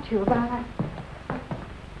want to talk to you about.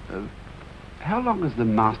 How long has the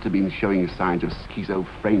master been showing signs of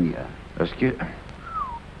schizophrenia?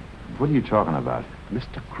 What are you talking about?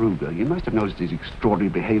 Mr. Kruger, you must have noticed his extraordinary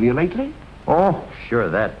behavior lately. Oh, sure,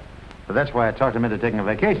 that. But that's why I talked him into taking a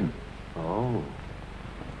vacation. Oh.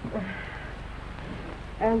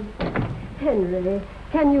 Henry,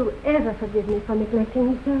 can you ever forgive me for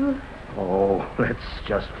neglecting you so? Oh, let's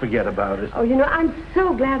just forget about it. Oh, you know, I'm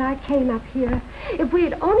so glad I came up here. If we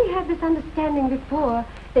had only had this understanding before,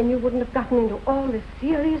 then you wouldn't have gotten into all this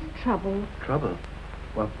serious trouble. Trouble?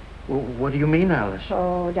 Well, what do you mean, Alice?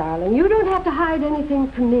 Oh, darling, you don't have to hide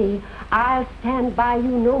anything from me. I'll stand by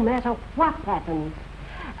you no matter what happens.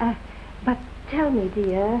 But tell me,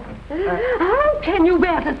 dear, how can you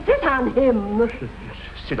bear to sit on him?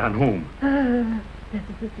 Sit on whom?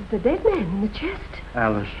 The dead man in the chest.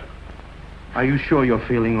 Alice, are you sure you're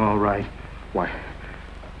feeling all right? Why,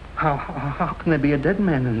 how can there be a dead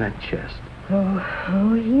man in that chest?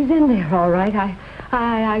 Oh, he's in there, all right.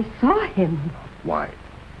 I saw him. Why,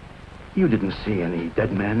 you didn't see any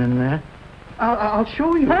dead man in there. I'll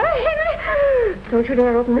show you. Henry! Don't you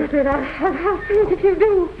dare open that lid. I'll faint if you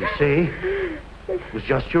do. You see? It was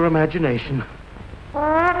just your imagination.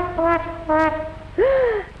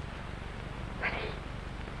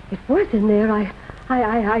 It was in there.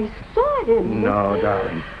 I saw him. No,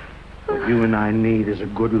 darling. What you and I need is a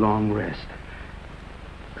good long rest.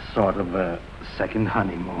 Sort of a second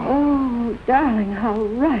honeymoon. Oh, darling, how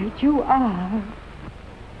right you are.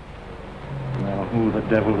 Well, who the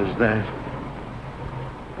devil is that?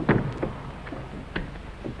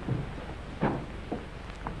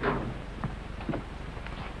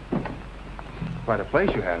 Quite a place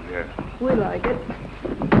you have here. We like it.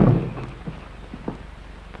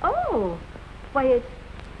 Oh, why,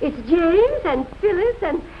 it's James and Phyllis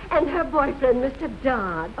and her boyfriend, Mr.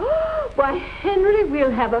 Dodd. Oh, why, Henry,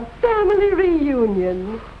 we'll have a family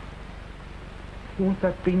reunion. Won't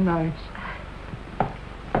that be nice?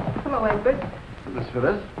 Hello, Egbert. Miss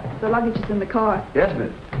Phyllis? The luggage is in the car. Yes,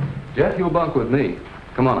 miss. Jeff, you'll bunk with me.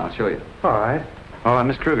 Come on, I'll show you. All right. Oh,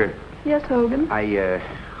 Miss Kruger. Yes, Hogan? I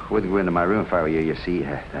wouldn't go into my room if I were you. You see,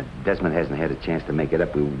 Desmond hasn't had a chance to make it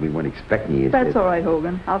up. We weren't expecting you. That's all right,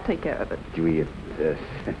 Hogan. I'll take care of it. Do we, that's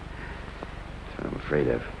what I'm afraid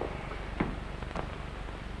of.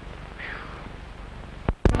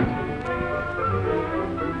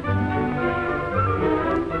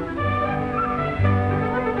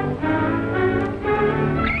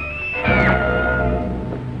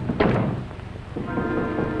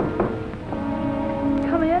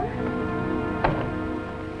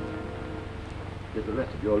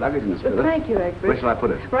 Your luggage, Miss Phyllis. Thank you, Egbert. Where shall I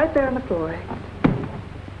put it? Right there on the floor.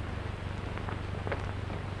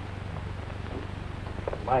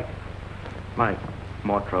 Mike,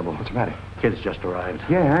 more trouble. What's the matter? Kid's just arrived.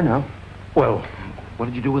 Yeah, I know. Well, what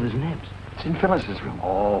did you do with his nibs? It's in Phyllis's room.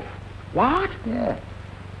 Oh, what? Yeah.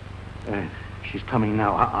 She's coming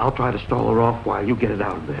now. I'll try to stall her off while you get it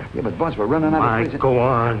out of there. Yeah, but boss, we're running out of Mike, place. go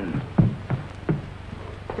on.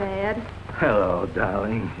 Dad, Hello,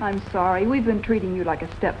 darling. I'm sorry. We've been treating you like a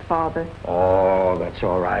stepfather. Oh, that's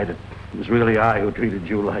all right. It was really I who treated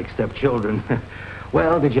you like stepchildren.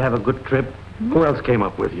 Well, did you have a good trip? Mm-hmm. Who else came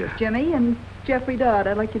up with you? Jimmy and Jeffrey Dodd.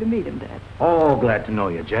 I'd like you to meet him, Dad. Oh, glad to know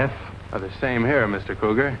you, Jeff. The same here, Mr.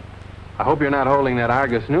 Kruger. I hope you're not holding that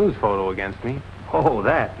Argus News photo against me. Oh,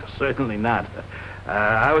 that? Certainly not.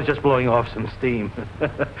 I was just blowing off some steam.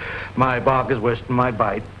 My bark is worse than my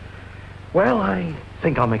bite. Well, I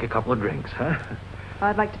think I'll make a couple of drinks, huh?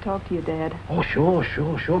 I'd like to talk to you, Dad. Oh, sure.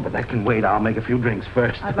 But that can wait. I'll make a few drinks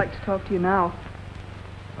first. I'd like to talk to you now.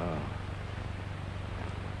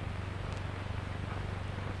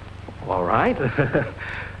 All right.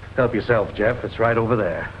 Help yourself, Jeff. It's right over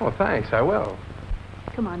there. Oh, thanks. I will.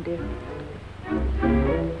 Come on, dear.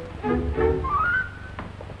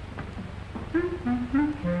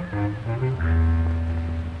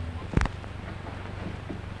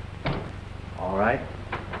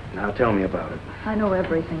 Now tell me about it. I know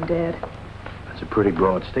everything, Dad. That's a pretty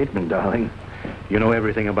broad statement, darling. You know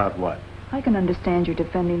everything about what? I can understand you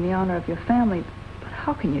defending the honor of your family, but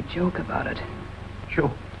how can you joke about it?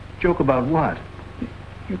 Joke about what?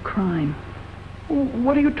 Your crime.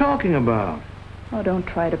 What are you talking about? Oh, don't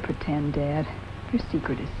try to pretend, Dad. Your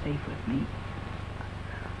secret is safe with me.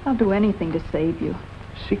 I'll do anything to save you.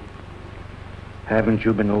 See? Haven't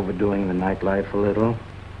you been overdoing the nightlife a little?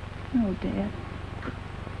 No, Dad.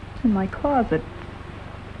 It's in my closet.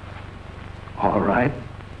 All right.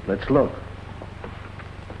 Let's look.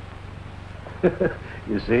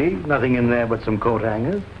 You see? Nothing in there but some coat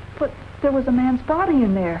hangers. But there was a man's body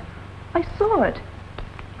in there. I saw it.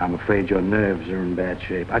 I'm afraid your nerves are in bad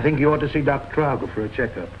shape. I think you ought to see Dr. Kruger for a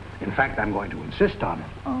checkup. In fact, I'm going to insist on it.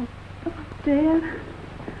 Oh, Dad,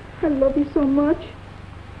 I love you so much.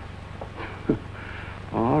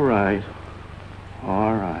 All right.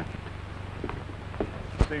 All right.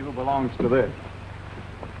 See who belongs to this.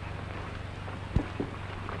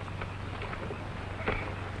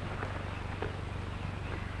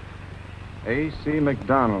 A.C.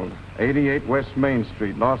 McDonald, 88 West Main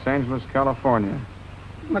Street, Los Angeles, California.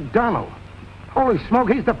 McDonald? Holy smoke,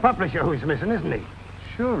 he's the publisher who's missing, isn't he?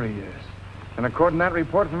 Sure he is. And according to that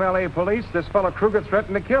report from L.A. police, this fellow Kruger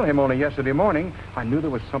threatened to kill him only yesterday morning. I knew there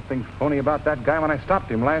was something phony about that guy when I stopped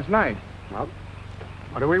him last night. Well,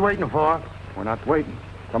 what are we waiting for? We're not waiting.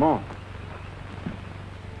 Come on.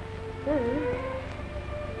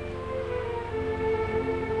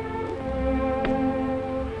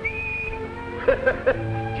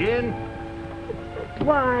 Gin?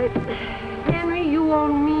 Why, Henry, you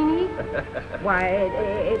old meanie. Why,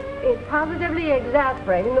 it's positively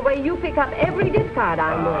exasperating the way you pick up every discard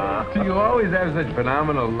I make. Do you always have such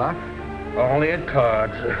phenomenal luck? Only at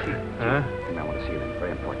cards. Huh? And I want to see you then.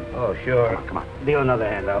 Very important. Oh, sure. Come on. Deal another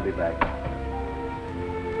hand. I'll be back.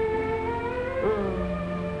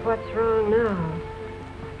 What's wrong now?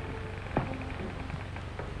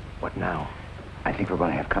 What now? I think we're going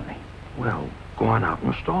to have company. Well, go on out in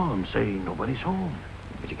the stall and say nobody's home.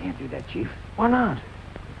 But you can't do that, Chief. Why not?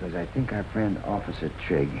 Because I think our friend Officer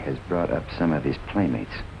Trigg has brought up some of his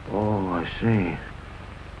playmates. Oh, I see.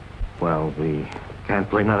 Well, we can't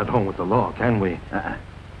play not at home with the law, can we?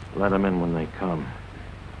 Let them in when they come.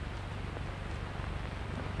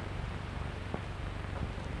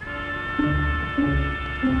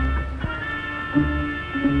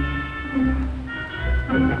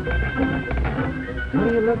 What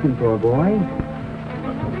are you looking for, boy?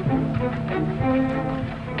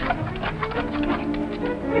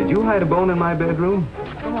 Did you hide a bone in my bedroom?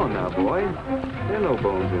 Come on now, boy. There are no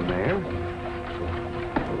bones in there.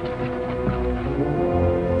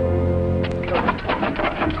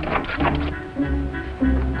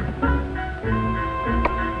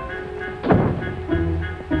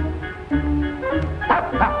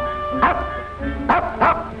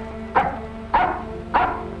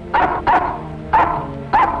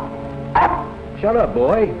 Shut up,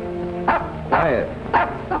 boy. Quiet.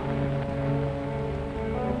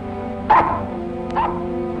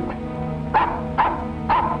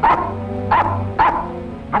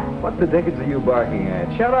 What the dickens are you barking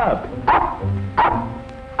at? Shut up.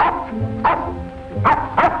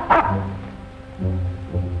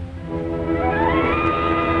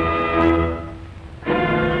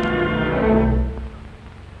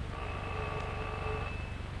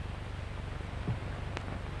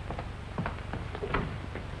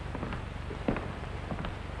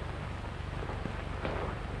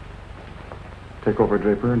 Take over,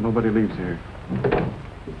 Draper. Nobody leaves here.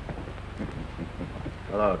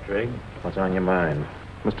 Hello, Trigg. What's on your mind?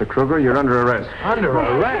 Mr. Kruger, you're under arrest. Under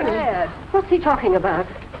arrest? Dad, what's he talking about?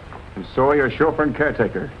 And so are your chauffeur and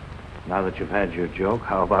caretaker. Now that you've had your joke,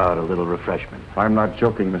 how about a little refreshment? I'm not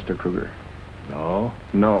joking, Mr. Kruger. No?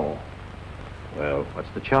 No. Well, what's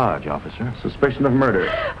the charge, officer? Suspicion of murder.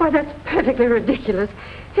 Why, that's perfectly ridiculous.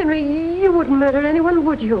 Henry, you wouldn't murder anyone,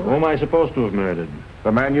 would you? Who am I supposed to have murdered?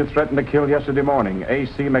 The man you threatened to kill yesterday morning,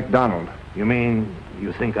 A.C. McDonald. You mean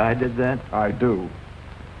you think I did that? I do.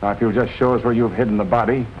 Now, if you'll just show us where you've hidden the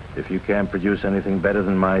body. If you can't produce anything better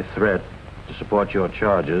than my threat to support your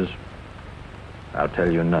charges, I'll tell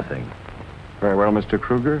you nothing. Very well, Mr.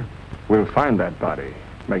 Kruger. We'll find that body.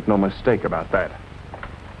 Make no mistake about that.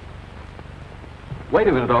 Wait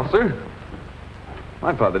a minute, officer.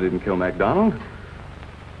 My father didn't kill MacDonald.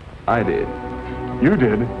 I did. You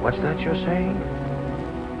did? What's that you're saying?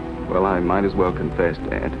 Well, I might as well confess,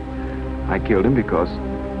 Dad. I killed him because...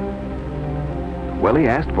 well, he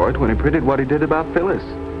asked for it when he printed what he did about Phyllis.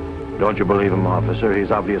 Don't you believe him, officer?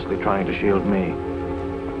 He's obviously trying to shield me.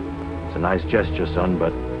 It's a nice gesture, son,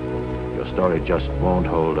 but you're story just won't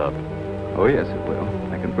hold up. Oh, yes, it will.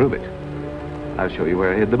 I can prove it. I'll show you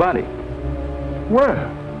where I hid the body. Well,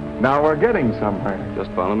 now we're getting somewhere.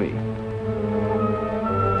 Just follow me.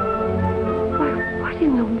 What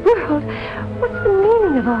in the world? What's the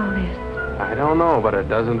meaning of all this? I don't know, but it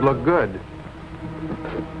doesn't look good.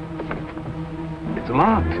 It's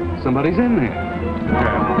locked. Somebody's in there.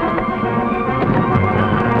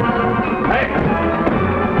 Hey!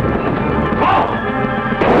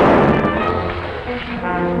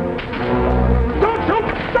 Don't shoot!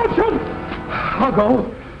 Don't shoot! I'll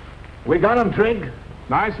go. We got him, Trig.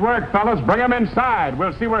 Nice work, fellas. Bring him inside.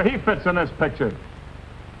 We'll see where he fits in this picture.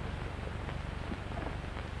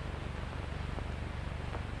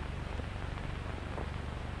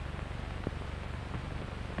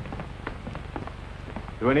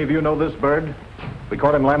 Do any of you know this bird? We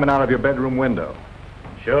caught him lamming out of your bedroom window.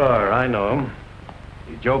 Sure, I know him.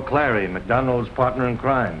 He's Joe Clary, McDonald's partner in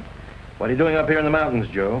crime. What are you doing up here in the mountains,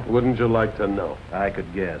 Joe? Wouldn't you like to know? I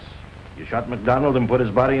could guess. You shot McDonald and put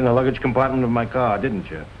his body in the luggage compartment of my car,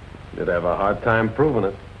 didn't you? You'd have a hard time proving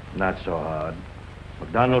it. Not so hard.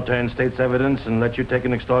 McDonald turned state's evidence and let you take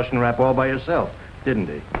an extortion rap all by yourself, didn't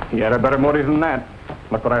he? He had a better motive than that.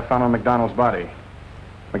 Look what I found on McDonald's body.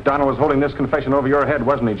 McDonald was holding this confession over your head,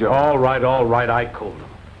 wasn't he, Joe? All right, I cooled him.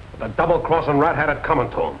 The double-crossing rat had it coming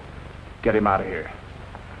to him. Get him out of here.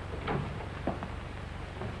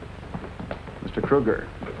 Mr. Kruger,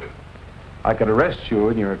 I could arrest you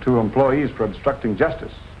and your 2 employees for obstructing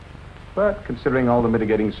justice. But considering all the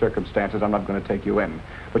mitigating circumstances, I'm not going to take you in.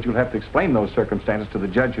 But you'll have to explain those circumstances to the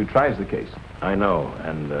judge who tries the case. I know,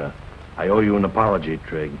 and I owe you an apology,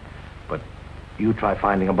 Trig. But you try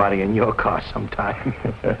finding a body in your car sometime.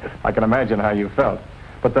 I can imagine how you felt.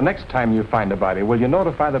 But the next time you find a body, will you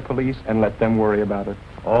notify the police and let them worry about it?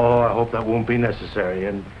 Oh, I hope that won't be necessary.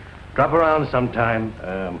 And drop around sometime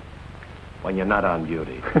when you're not on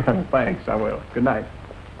duty. Thanks, I will. Good night.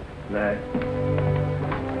 Good night.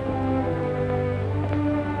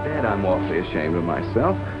 Dad, I'm awfully ashamed of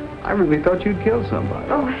myself. I really thought you'd killed somebody.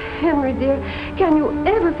 Oh, Henry, dear, can you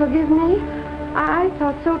ever forgive me? I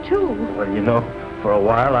thought so, too. Well, you know, for a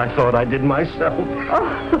while I thought I did myself.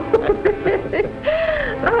 Oh,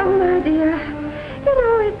 oh, my dear. You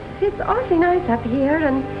know, it's awfully nice up here,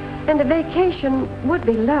 and a vacation would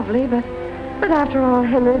be lovely, but after all,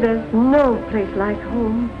 Henry, there's no place like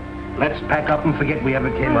home. Let's pack up and forget we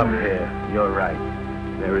ever came up here. You're right.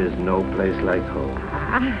 There is no place like home.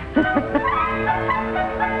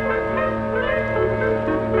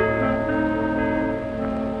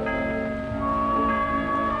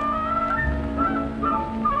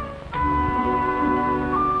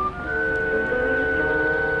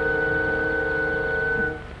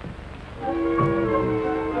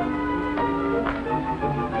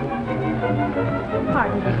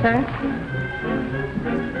 Pardon me, sir.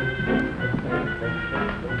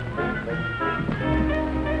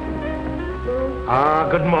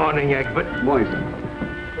 Good morning, Egbert. Morning, sir.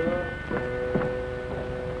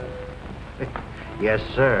 Yes,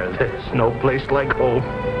 sir. There's no place like home.